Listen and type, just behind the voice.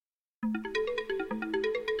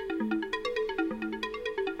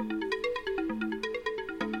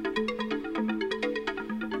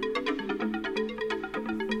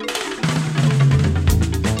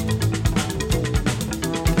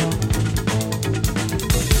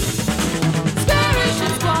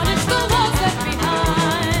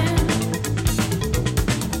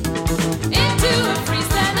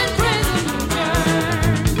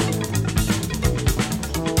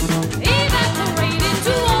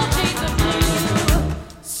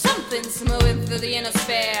the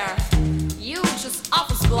ionosphere. Huge as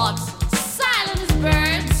office blocks, silent as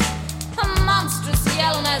birds. A monstrous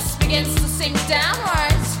yellowness begins to sink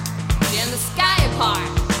downwards. In the sky apart,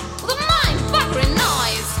 with a mind-boggling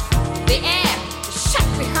noise. The air is shut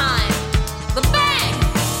behind. The bang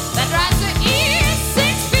that drives your ears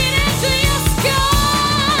 6 feet into your skull.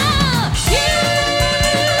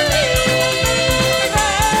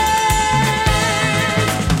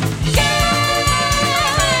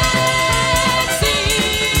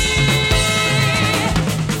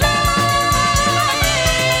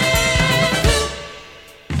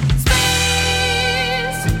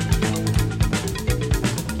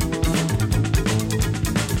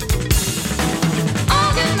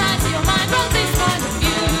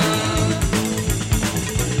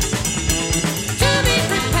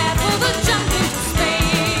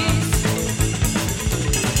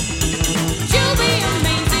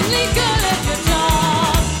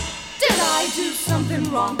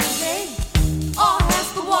 Wrong today? Or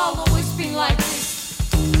has the world always been like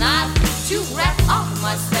this? And I've been too wrapped up in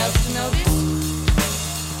myself to notice.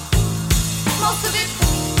 Most of it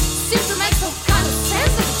seems to make some kind of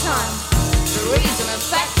sense at the time. The reason and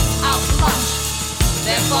fact is out to lunch.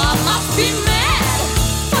 Therefore I must be